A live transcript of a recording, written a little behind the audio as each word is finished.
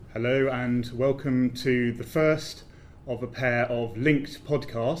Hello and welcome to the first of a pair of linked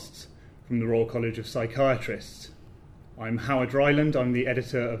podcasts from the Royal College of Psychiatrists. I'm Howard Ryland, I'm the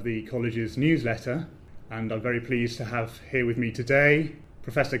editor of the college's newsletter, and I'm very pleased to have here with me today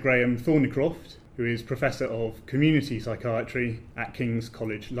Professor Graham Thornicroft, who is Professor of Community Psychiatry at King's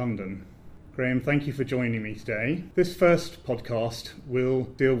College London. Graham, thank you for joining me today. This first podcast will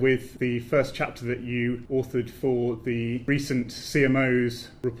deal with the first chapter that you authored for the recent CMO's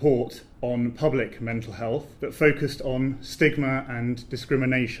report on public mental health that focused on stigma and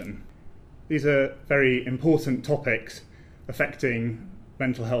discrimination. These are very important topics affecting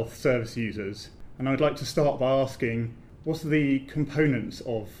mental health service users, and I'd like to start by asking, what are the components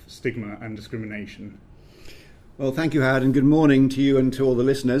of stigma and discrimination? Well, thank you, Howard, and good morning to you and to all the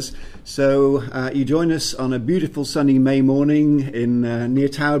listeners. So you join us on a beautiful sunny May morning in near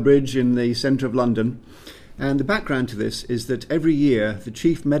Tower Bridge in the centre of London. And the background to this is that every year the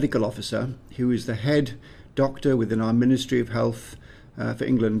Chief Medical Officer, who is the head doctor within our Ministry of Health for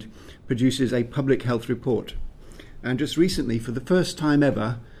England, produces a public health report. And just recently, for the first time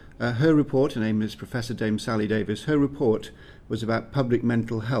ever, her report, her name is Professor Dame Sally Davis, her report was about public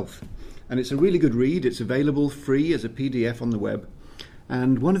mental health. And it's a really good read. It's available free as a PDF on the web.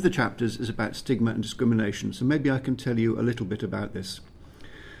 And one of the chapters is about stigma and discrimination. So maybe I can tell you a little bit about this.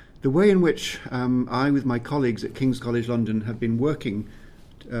 The way in which I, with my colleagues at King's College London, have been working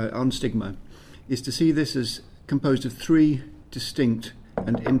on stigma is to see this as composed of three distinct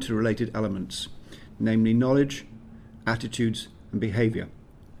and interrelated elements, namely knowledge, attitudes, and behaviour.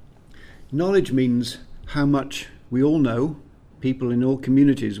 Knowledge means how much we all know, people in all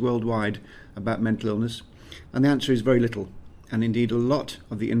communities worldwide, about mental illness, and the answer is very little, and indeed a lot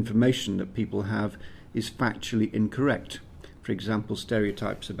of the information that people have is factually incorrect. For example,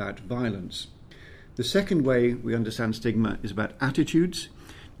 stereotypes about violence. The second way we understand stigma is about attitudes,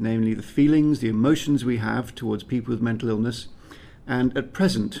 namely the feelings, the emotions we have towards people with mental illness, and at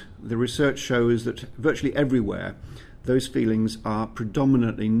present the research shows that virtually everywhere those feelings are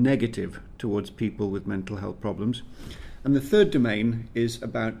predominantly negative towards people with mental health problems. And the third domain is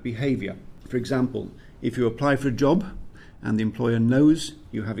about behaviour. For example, if you apply for a job and the employer knows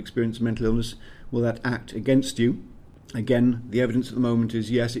you have experienced mental illness, will that act against you? Again, the evidence at the moment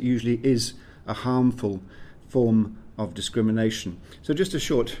is yes, it usually is a harmful form of discrimination. So just a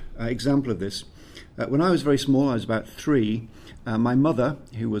short example of this. When I was very small, I was about 3, my mother,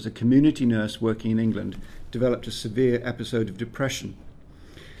 who was a community nurse working in England, developed a severe episode of depression.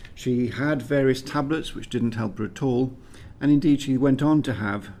 She had various tablets which didn't help her at all, and indeed she went on to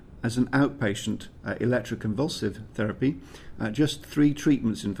have, as an outpatient, electroconvulsive therapy, just 3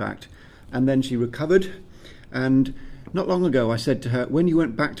 treatments in fact, and then she recovered. And not long ago I said to her, when you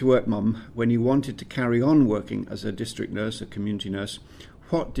went back to work, Mum, when you wanted to carry on working as a district nurse, a community nurse,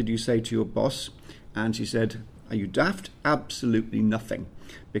 what did you say to your boss? And she said, are you daft? Absolutely nothing,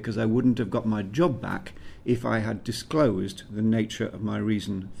 because I wouldn't have got my job back if I had disclosed the nature of my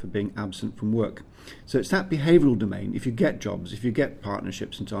reason for being absent from work. So it's that behavioural domain, if you get jobs, if you get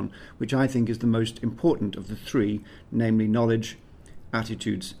partnerships and so on, which I think is the most important of the 3, namely knowledge,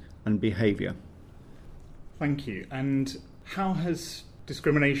 attitudes and behaviour. Thank you. And how has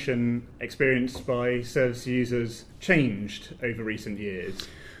discrimination experienced by service users changed over recent years?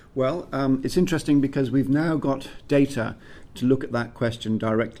 Well, it's interesting because we've now got data to look at that question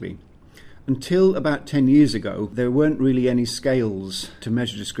directly. Until about 10 years ago, there weren't really any scales to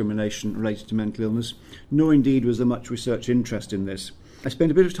measure discrimination related to mental illness, nor indeed was there much research interest in this. I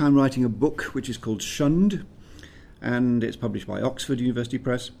spent a bit of time writing a book which is called Shunned, and it's published by Oxford University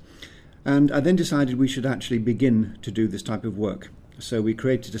Press. And I then decided we should actually begin to do this type of work. So we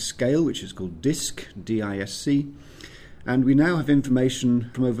created a scale which is called DISC, D-I-S-C, and we now have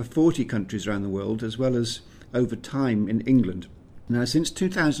information from over 40 countries around the world, as well as over time in England. Now, since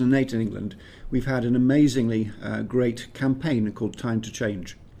 2008 in England, we've had an amazingly great campaign called Time to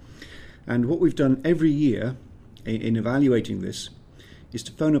Change. And what we've done every year in evaluating this is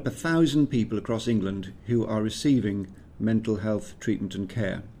to phone up 1,000 people across England who are receiving mental health treatment and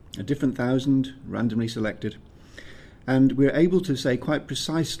care. A different 1,000, randomly selected. And we're able to say quite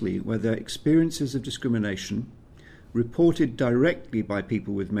precisely whether experiences of discrimination reported directly by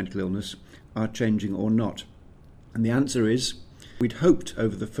people with mental illness are changing or not. And the answer is, we'd hoped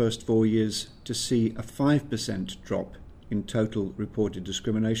over the first 4 years to see a 5% drop in total reported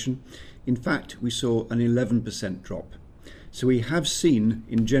discrimination. In fact, we saw an 11% drop. So we have seen,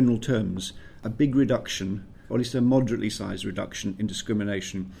 in general terms, a big reduction, or at least a moderately sized reduction in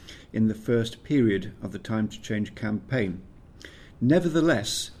discrimination in the first period of the Time to Change campaign.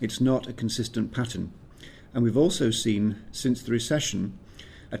 Nevertheless, it's not a consistent pattern. And we've also seen, since the recession,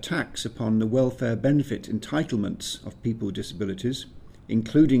 attacks upon the welfare benefit entitlements of people with disabilities,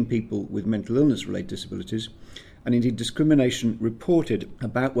 including people with mental illness-related disabilities, and indeed discrimination reported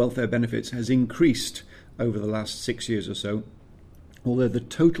about welfare benefits has increased over the last 6 years or so, although the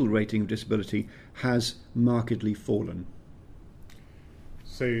total rating of disability has markedly fallen.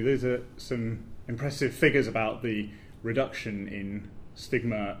 So those are some impressive figures about the reduction in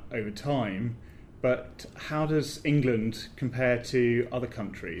stigma over time, but how does England compare to other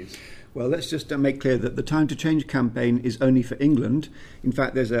countries? Well, let's just make clear that the Time to Change campaign is only for England. In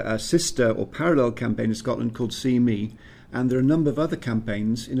fact, there's a sister or parallel campaign in Scotland called See Me, and there are a number of other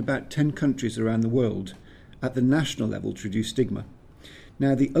campaigns in about 10 countries around the world at the national level to reduce stigma.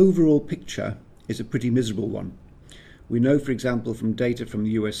 Now, the overall picture is a pretty miserable one. We know, for example, from data from the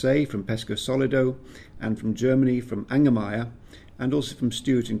USA, from Pesco Solido, and from Germany, from Angermeyer, and also from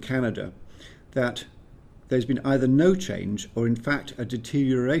Stewart in Canada, that there's been either no change or in fact a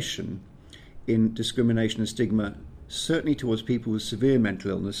deterioration in discrimination and stigma, certainly towards people with severe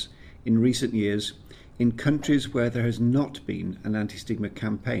mental illness in recent years in countries where there has not been an anti-stigma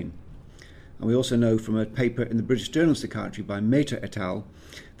campaign. And we also know from a paper in the British Journal of Psychiatry by Mehta et al.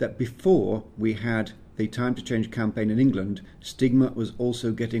 That before we had the Time to Change campaign in England, stigma was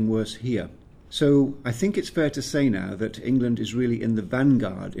also getting worse here. So I think it's fair to say now that England is really in the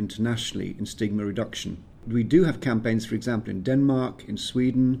vanguard internationally in stigma reduction. We do have campaigns, for example, in Denmark, in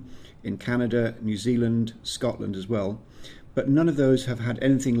Sweden, in Canada, New Zealand, Scotland as well, but none of those have had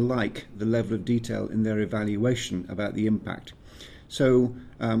anything like the level of detail in their evaluation about the impact. So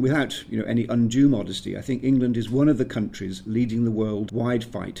without any undue modesty, I think England is one of the countries leading the worldwide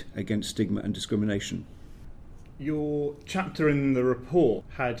fight against stigma and discrimination. Your chapter in the report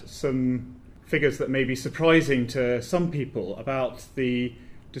had some figures that may be surprising to some people about the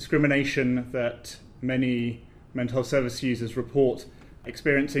discrimination that many mental health service users report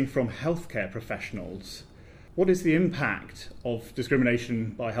experiencing from healthcare professionals. What is the impact of discrimination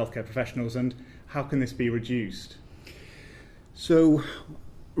by healthcare professionals and how can this be reduced? So,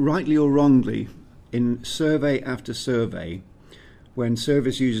 rightly or wrongly, in survey after survey, when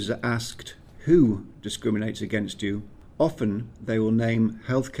service users are asked who discriminates against you, often they will name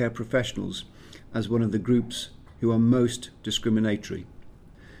healthcare professionals as one of the groups who are most discriminatory.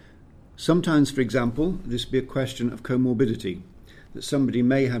 Sometimes, for example, this will be a question of comorbidity, that somebody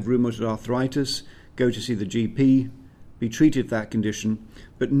may have rheumatoid arthritis, go to see the GP, be treated for that condition,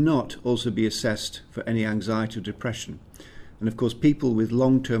 but not also be assessed for any anxiety or depression. And of course, people with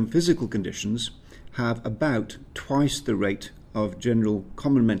long-term physical conditions have about twice the rate of general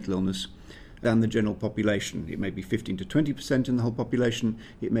common mental illness than the general population. It may be 15 to 20% in the whole population.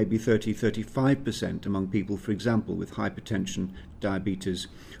 It may be 30-35% among people, for example, with hypertension, diabetes,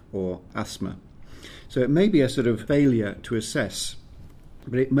 or asthma. So it may be a sort of failure to assess,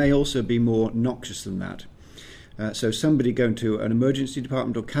 but it may also be more noxious than that. So somebody going to an emergency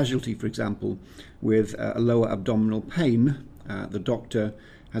department or casualty, for example, with a lower abdominal pain, the doctor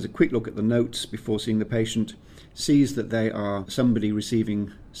has a quick look at the notes before seeing the patient, sees that they are somebody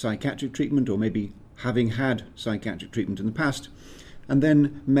receiving psychiatric treatment or maybe having had psychiatric treatment in the past, and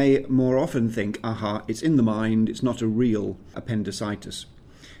then may more often think, it's in the mind, it's not a real appendicitis.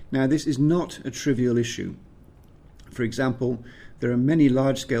 Now, this is not a trivial issue. For example, there are many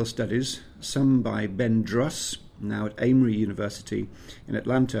large-scale studies, some by Ben Druss, now at Amory University in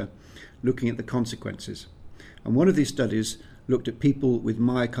Atlanta, looking at the consequences. And one of these studies looked at people with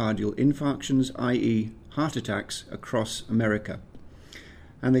myocardial infarctions, i.e. heart attacks, across America.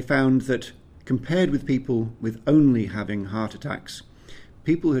 And they found that compared with people with only having heart attacks,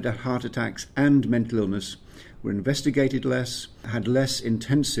 people who had heart attacks and mental illness were investigated less, had less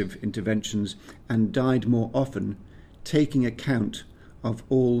intensive interventions, and died more often, taking account of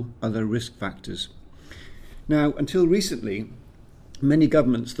all other risk factors. Now, until recently, many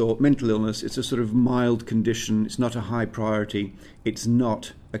governments thought mental illness is a sort of mild condition, it's not a high priority, it's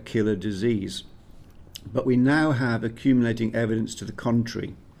not a killer disease. But we now have accumulating evidence to the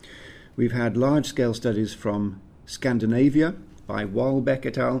contrary. We've had large-scale studies from Scandinavia by Walbeck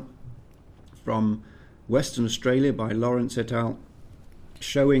et al., from Western Australia by Lawrence et al.,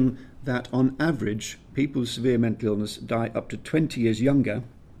 showing that on average, people with severe mental illness die up to 20 years younger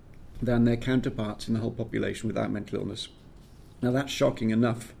than their counterparts in the whole population without mental illness. Now that's shocking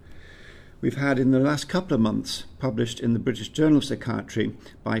enough. We've had in the last couple of months, published in the British Journal of Psychiatry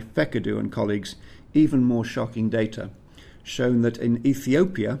by Fekadu and colleagues, even more shocking data, showing that in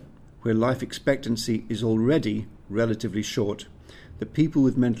Ethiopia, where life expectancy is already relatively short, that people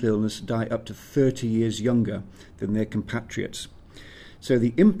with mental illness die up to 30 years younger than their compatriots. So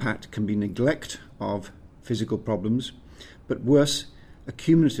the impact can be neglect of physical problems, but worse,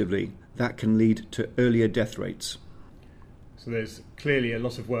 accumulatively that can lead to earlier death rates. So there's clearly a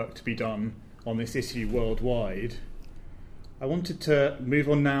lot of work to be done on this issue worldwide. I wanted to move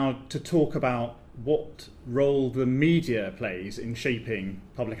on now to talk about what role the media plays in shaping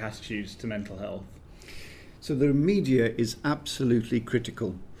public attitudes to mental health. So the media is absolutely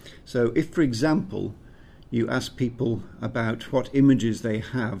critical. So if, for example, you ask people about what images they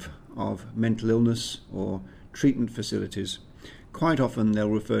have of mental illness or treatment facilities, quite often they'll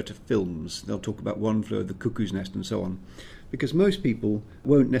refer to films. They'll talk about One Flew Over the Cuckoo's Nest and so on, because most people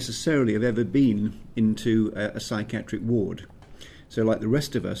won't necessarily have ever been into a psychiatric ward. So like the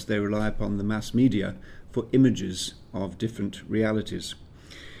rest of us, they rely upon the mass media for images of different realities.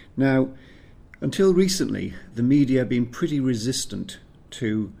 Now, until recently, the media have been pretty resistant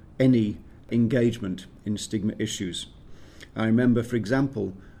to any engagement in stigma issues. I remember, for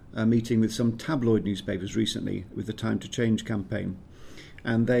example, a meeting with some tabloid newspapers recently with the Time to Change campaign,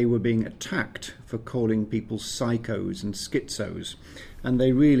 and they were being attacked for calling people psychos and schizos, and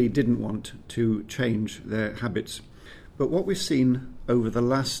they really didn't want to change their habits. But what we've seen over the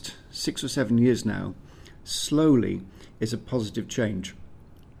last 6 or 7 years now, slowly, is a positive change.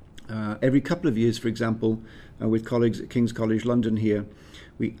 Every couple of years, for example, with colleagues at King's College London here,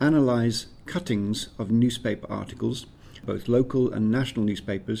 we analyse cuttings of newspaper articles, both local and national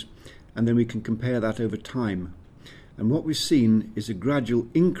newspapers, and then we can compare that over time. And what we've seen is a gradual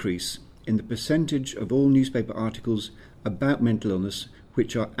increase in the percentage of all newspaper articles about mental illness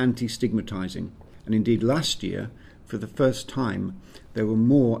which are anti-stigmatising. And indeed last year, for the first time, there were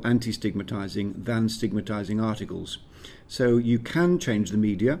more anti-stigmatising than stigmatising articles. So you can change the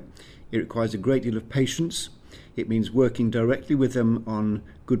media. It requires a great deal of patience. It means working directly with them on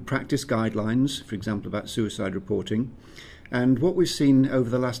good practice guidelines, for example, about suicide reporting. And what we've seen over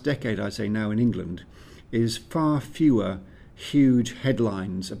the last decade, I say now in England, is far fewer huge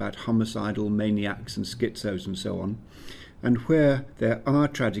headlines about homicidal maniacs and schizos and so on. And where there are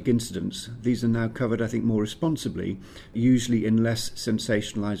tragic incidents, these are now covered, I think, more responsibly, usually in less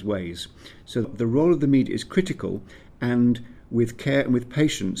sensationalised ways. So the role of the media is critical, and with care and with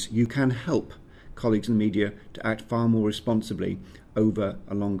patience, you can help colleagues in the media to act far more responsibly over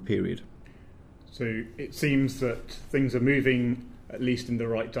a long period. So it seems that things are moving at least in the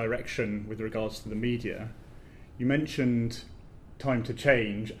right direction with regards to the media. You mentioned Time to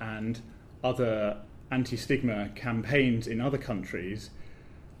Change and other anti-stigma campaigns in other countries.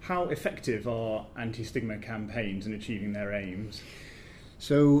 How effective are anti-stigma campaigns in achieving their aims?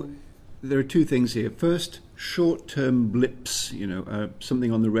 So there are two things here. First, short-term blips,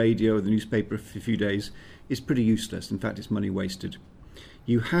 something on the radio or the newspaper for a few days is pretty useless. In fact, it's money wasted.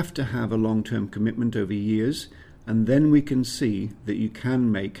 You have to have a long-term commitment over years, and then we can see that you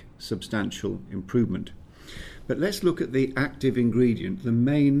can make substantial improvement. But let's look at the active ingredient, the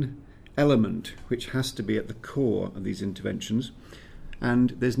main element which has to be at the core of these interventions.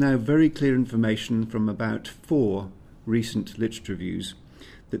 And there's now very clear information from about 4 recent literature reviews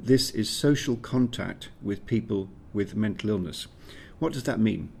that this is social contact with people with mental illness. What does that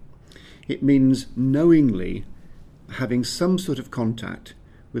mean? It means knowingly having some sort of contact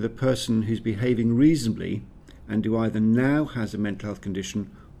with a person who's behaving reasonably and who either now has a mental health condition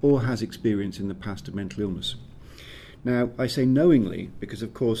or has experience in the past of mental illness. Now, I say knowingly because,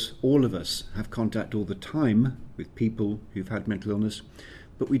 of course, all of us have contact all the time with people who've had mental illness,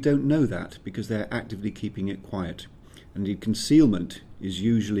 but we don't know that because they're actively keeping it quiet. Indeed, concealment is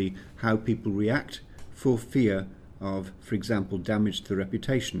usually how people react for fear of, for example, damage to their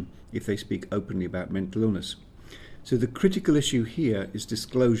reputation if they speak openly about mental illness. So the critical issue here is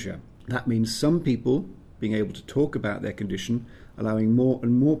disclosure. That means some people being able to talk about their condition, allowing more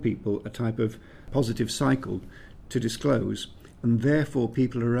and more people a type of positive cycle to disclose, and therefore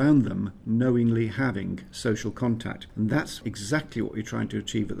people around them knowingly having social contact. And that's exactly what we're trying to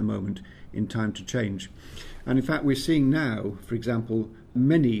achieve at the moment in Time to Change. And in fact, we're seeing now, for example,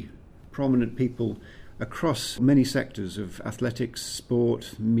 many prominent people across many sectors of athletics,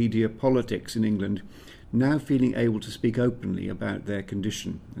 sport, media, politics in England now feeling able to speak openly about their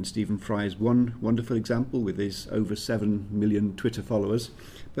condition. And Stephen Fry is one wonderful example with his over 7 million Twitter followers,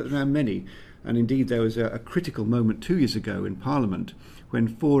 but there are many. And indeed, there was a critical moment 2 years ago in Parliament when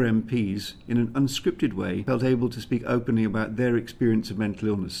 4 MPs, in an unscripted way, felt able to speak openly about their experience of mental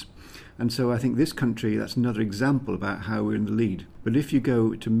illness. And so I think this country, that's another example about how we're in the lead. But if you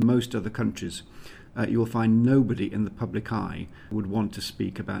go to most other countries, you'll find nobody in the public eye would want to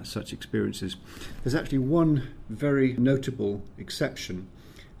speak about such experiences. There's actually one very notable exception,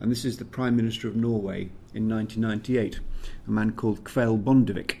 and this is the Prime Minister of Norway in 1998, a man called Kvel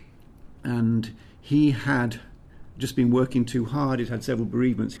Bondevik. And he had just been working too hard, he'd had several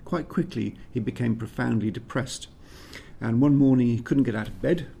bereavements. Quite quickly, he became profoundly depressed. And one morning, he couldn't get out of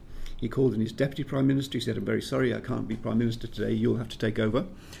bed. He called in his deputy prime minister. He said, "I'm very sorry, I can't be prime minister today. You'll have to take over."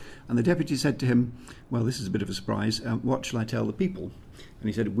 And the deputy said to him, "Well, this is a bit of a surprise. What shall I tell the people?" And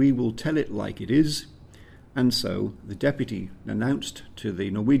he said, "We will tell it like it is." And so the deputy announced to the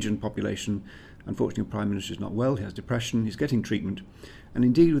Norwegian population, unfortunately, the Prime Minister is not well, he has depression, he's getting treatment. And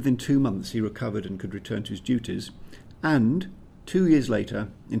indeed, within 2 months, he recovered and could return to his duties. And 2 years later,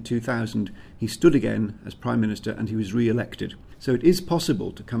 in 2000, he stood again as Prime Minister and he was re-elected. So it is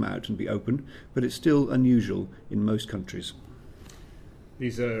possible to come out and be open, but it's still unusual in most countries.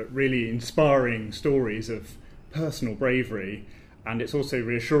 These are really inspiring stories of personal bravery, and it's also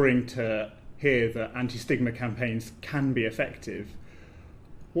reassuring to hear that anti-stigma campaigns can be effective.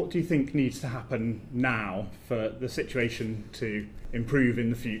 What do you think needs to happen now for the situation to improve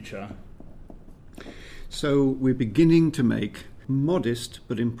in the future? So we're beginning to make modest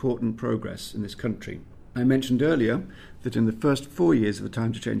but important progress in this country. I mentioned earlier that in the first 4 years of the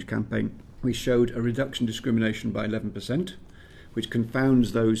Time to Change campaign, we showed a reduction in discrimination by 11%, which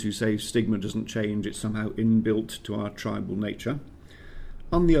confounds those who say stigma doesn't change, it's somehow inbuilt to our tribal nature.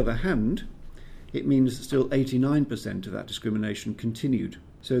 On the other hand, it means that still 89% of that discrimination continued.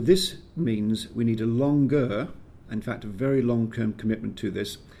 So this means we need a longer, in fact a very long-term commitment to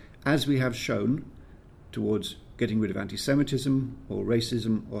this, as we have shown, towards getting rid of anti-Semitism or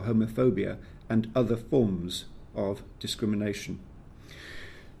racism or homophobia and other forms of discrimination.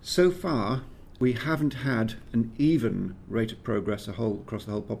 So far, we haven't had an even rate of progress across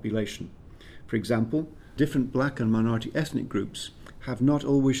the whole population. For example, different black and minority ethnic groups have not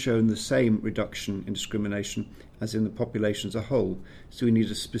always shown the same reduction in discrimination as in the population as a whole, so we need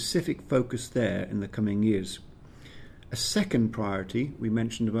a specific focus there in the coming years. A second priority, we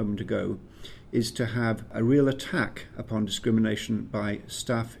mentioned a moment ago, is to have a real attack upon discrimination by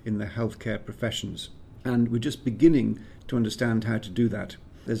staff in the healthcare professions. And we're just beginning to understand how to do that.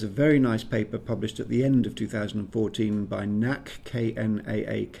 There's a very nice paper published at the end of 2014 by Knaak,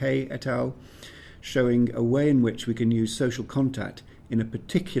 K-N-A-A-K et al., showing a way in which we can use social contact in a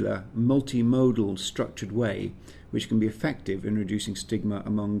particular multimodal structured way, which can be effective in reducing stigma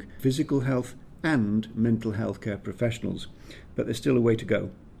among physical health and mental health care professionals. But there's still a way to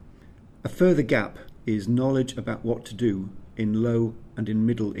go. A further gap is knowledge about what to do in low and in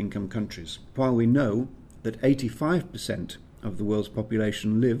middle income countries. While we know that 85% of the world's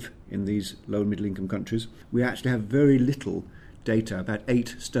population live in these low and middle income countries, we actually have very little data, about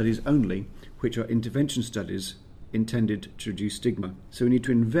 8 studies only, which are intervention studies intended to reduce stigma. So we need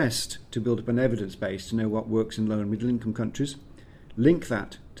to invest to build up an evidence base to know what works in low and middle income countries, link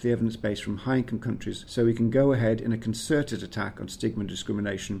that to the evidence base from high income countries so we can go ahead in a concerted attack on stigma and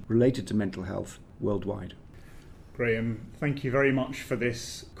discrimination related to mental health worldwide. Graham, thank you very much for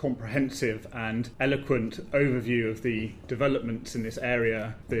this comprehensive and eloquent overview of the developments in this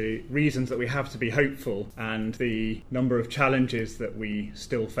area, the reasons that we have to be hopeful, and the number of challenges that we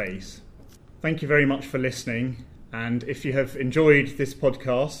still face. Thank you very much for listening. And if you have enjoyed this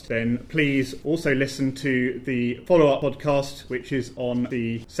podcast, then please also listen to the follow-up podcast, which is on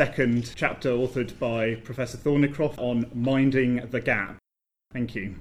the second chapter authored by Professor Thornicroft on minding the gap. Thank you.